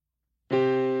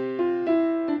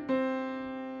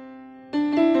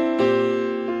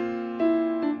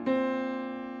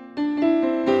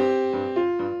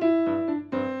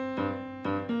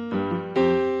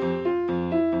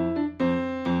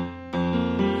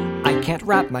can't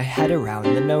wrap my head around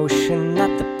the notion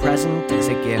that the present is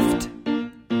a gift.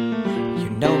 You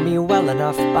know me well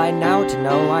enough by now to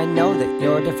know I know that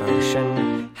your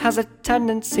devotion has a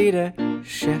tendency to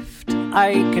shift.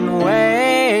 I can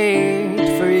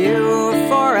wait for you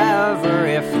forever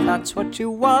if that's what you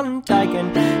want. I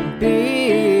can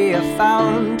be a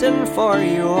fountain for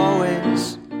you,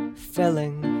 always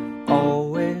filling,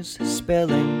 always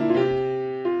spilling.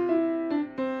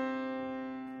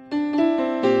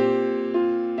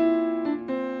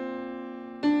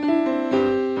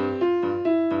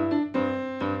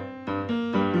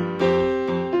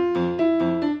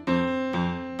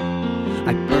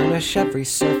 I burnish every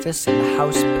surface in the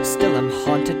house, but still I'm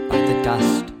haunted by the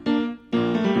dust.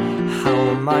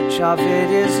 How much of it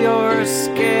is your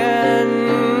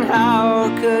skin? How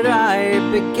could I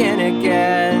begin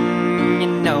again? You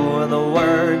know the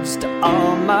words to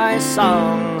all my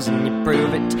songs, and you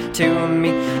prove it to me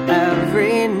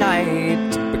every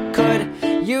night. But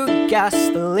could you guess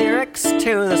the lyrics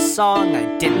to the song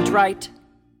I didn't write?